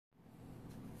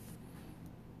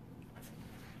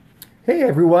Hey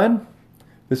everyone,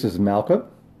 this is Malcolm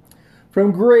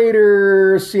from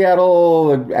Greater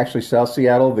Seattle, actually South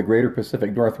Seattle, the Greater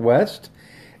Pacific Northwest.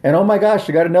 And oh my gosh,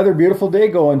 I got another beautiful day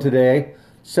going today.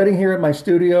 Sitting here in my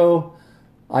studio,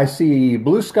 I see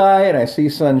blue sky and I see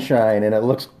sunshine, and it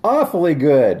looks awfully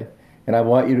good. And I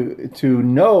want you to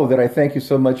know that I thank you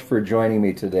so much for joining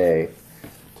me today.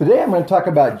 Today I'm going to talk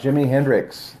about Jimi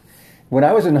Hendrix. When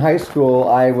I was in high school,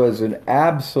 I was an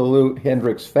absolute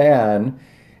Hendrix fan.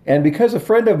 And because a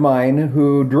friend of mine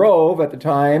who drove at the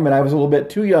time, and I was a little bit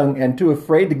too young and too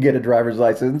afraid to get a driver's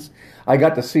license, I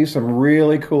got to see some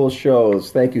really cool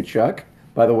shows. Thank you, Chuck,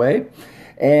 by the way.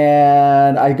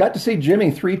 And I got to see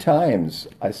Jimmy three times.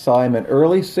 I saw him in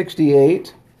early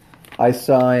 68. I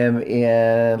saw him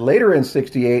later in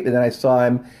 68, and then I saw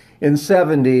him in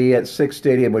 70 at Sick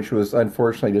Stadium, which was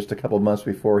unfortunately just a couple months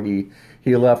before he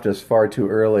left us far too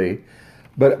early.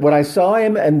 But when I saw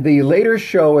him, and the later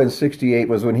show in 68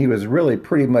 was when he was really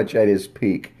pretty much at his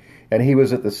peak. And he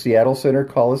was at the Seattle Center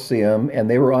Coliseum, and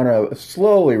they were on a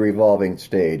slowly revolving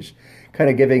stage, kind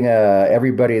of giving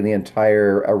everybody in the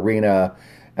entire arena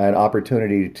an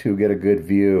opportunity to get a good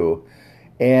view.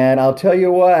 And I'll tell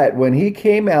you what, when he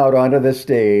came out onto the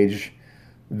stage,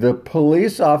 the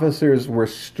police officers were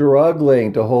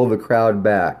struggling to hold the crowd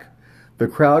back. The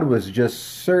crowd was just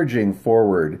surging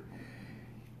forward.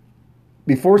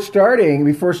 Before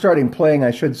starting playing,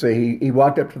 I should say, he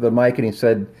walked up to the mic and he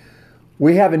said,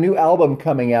 "We have a new album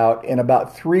coming out in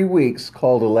about 3 weeks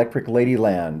called Electric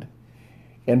Ladyland."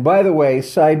 And by the way,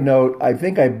 side note, I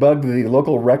think I bugged the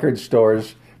local record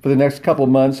stores for the next couple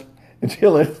months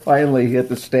until it finally hit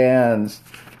the stands,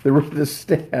 the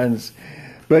stands.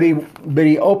 But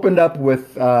he opened up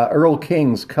with Earl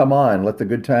King's "Come On, Let the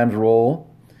Good Times Roll,"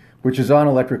 which is on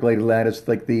Electric Ladyland. It's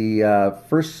like the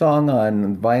first song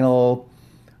on vinyl.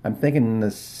 I'm thinking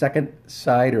the second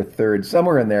side or third,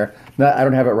 somewhere in there. I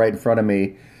don't have it right in front of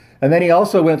me. And then he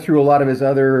also went through a lot of his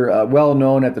other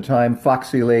well-known at the time,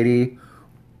 "Foxy Lady,"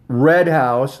 "Red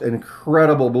House,"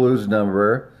 incredible blues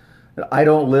number, "I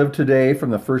Don't Live Today"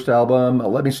 from the first album,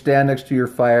 "Let Me Stand Next to Your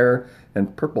Fire,"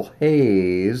 and "Purple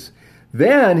Haze."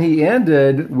 Then he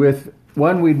ended with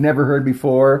one we'd never heard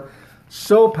before,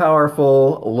 so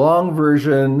powerful, long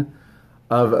version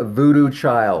of "Voodoo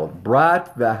Child."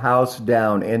 Brought the house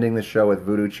down, ending the show with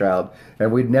 "Voodoo Child." And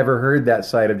we'd never heard that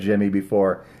side of Jimmy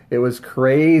before. It was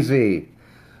crazy.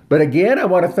 But again, I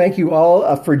want to thank you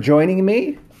all for joining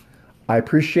me. I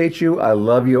appreciate you. I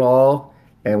love you all.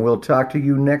 And we'll talk to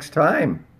you next time.